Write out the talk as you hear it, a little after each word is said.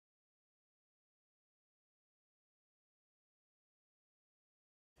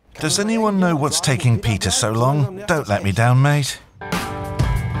Does anyone know what's taking Peter so long? Don't let me down, mate.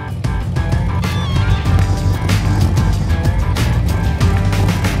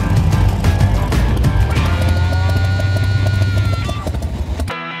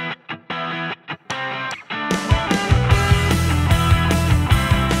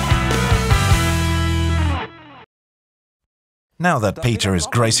 Now that Peter is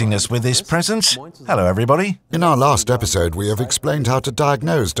gracing us with his presence, hello everybody. In our last episode, we have explained how to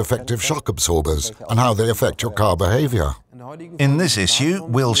diagnose defective shock absorbers and how they affect your car behavior. In this issue,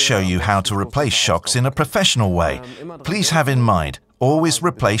 we'll show you how to replace shocks in a professional way. Please have in mind, always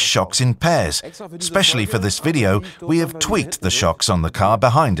replace shocks in pairs. Especially for this video, we have tweaked the shocks on the car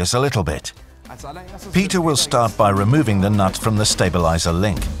behind us a little bit. Peter will start by removing the nut from the stabilizer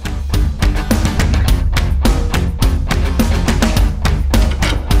link.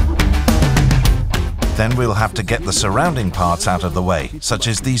 Then we'll have to get the surrounding parts out of the way, such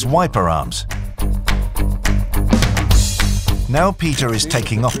as these wiper arms. Now Peter is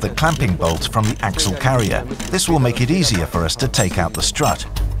taking off the clamping bolt from the axle carrier. This will make it easier for us to take out the strut.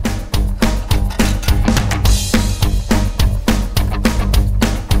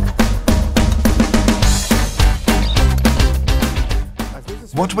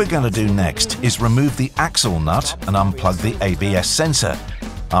 What we're going to do next is remove the axle nut and unplug the ABS sensor.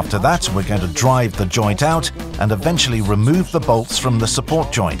 After that, we're going to drive the joint out and eventually remove the bolts from the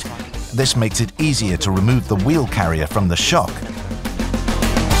support joint. This makes it easier to remove the wheel carrier from the shock.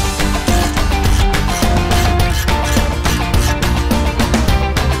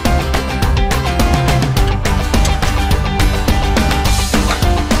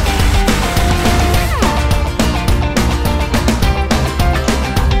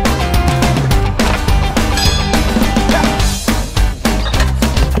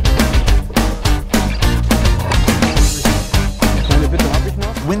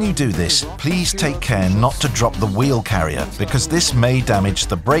 When you do this, please take care not to drop the wheel carrier because this may damage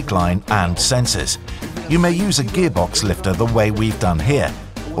the brake line and sensors. You may use a gearbox lifter the way we've done here,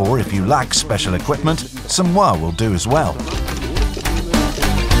 or if you lack special equipment, some wire will do as well.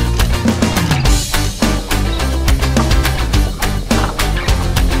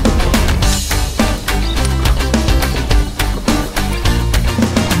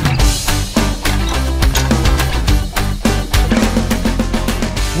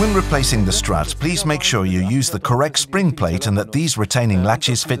 When replacing the strut, please make sure you use the correct spring plate and that these retaining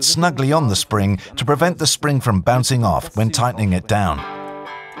latches fit snugly on the spring to prevent the spring from bouncing off when tightening it down.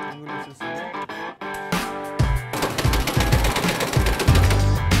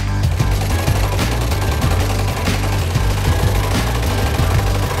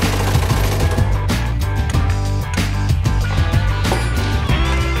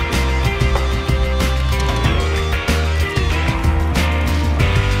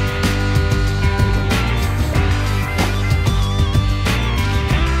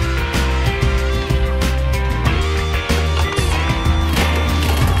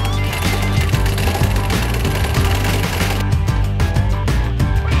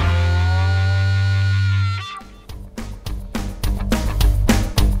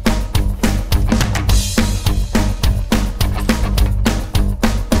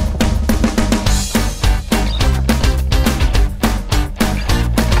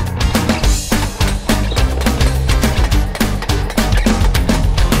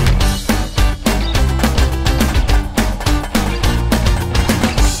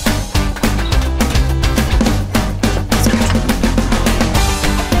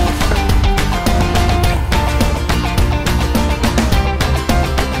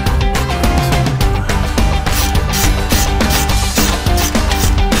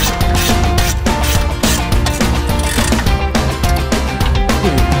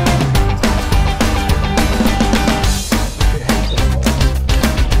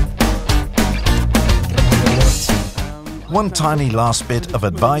 One tiny last bit of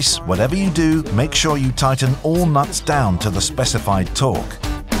advice, whatever you do, make sure you tighten all nuts down to the specified torque.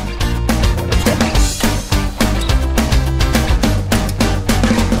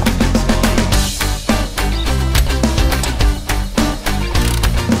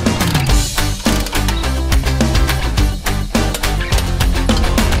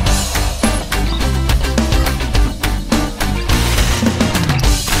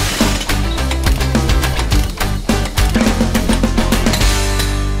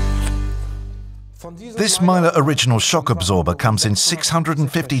 This MEYLE-Original shock absorber comes in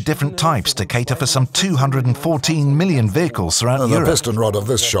 650 different types to cater for some 214 million vehicles throughout Europe. The piston rod of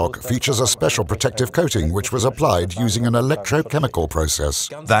this shock features a special protective coating which was applied using an electrochemical process.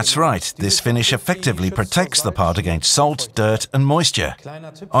 That's right, this finish effectively protects the part against salt, dirt and moisture.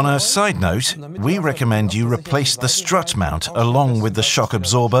 On a side note, we recommend you replace the strut mount along with the shock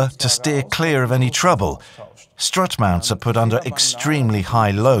absorber to steer clear of any trouble. Strut mounts are put under extremely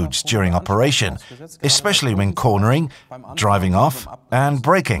high loads during operation, especially when cornering, driving off and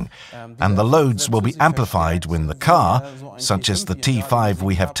braking, and the loads will be amplified when the car, such as the T5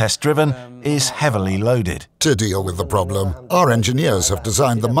 we have test-driven, is heavily loaded. To deal with the problem, our engineers have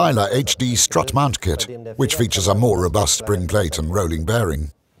designed the MEYLE HD strut mount kit, which features a more robust spring plate and rolling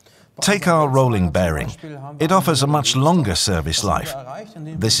bearing. Take our rolling bearing. It offers a much longer service life.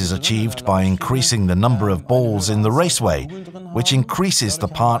 This is achieved by increasing the number of balls in the raceway, which increases the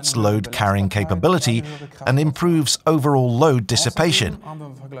part's load carrying capability and improves overall load dissipation.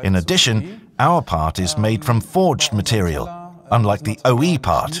 In addition, our part is made from forged material, unlike the OE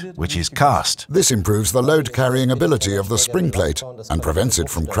part, which is cast. This improves the load carrying ability of the spring plate and prevents it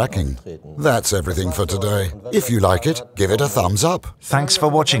from cracking. That's everything for today. If you like it, give it a thumbs up. Thanks for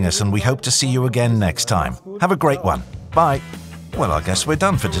watching us, and we hope to see you again next time. Have a great one. Bye. Well, I guess we're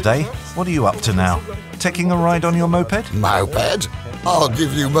done for today. What are you up to now? Taking a ride on your moped? Moped? I'll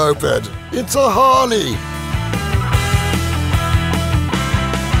give you moped. It's a Harley.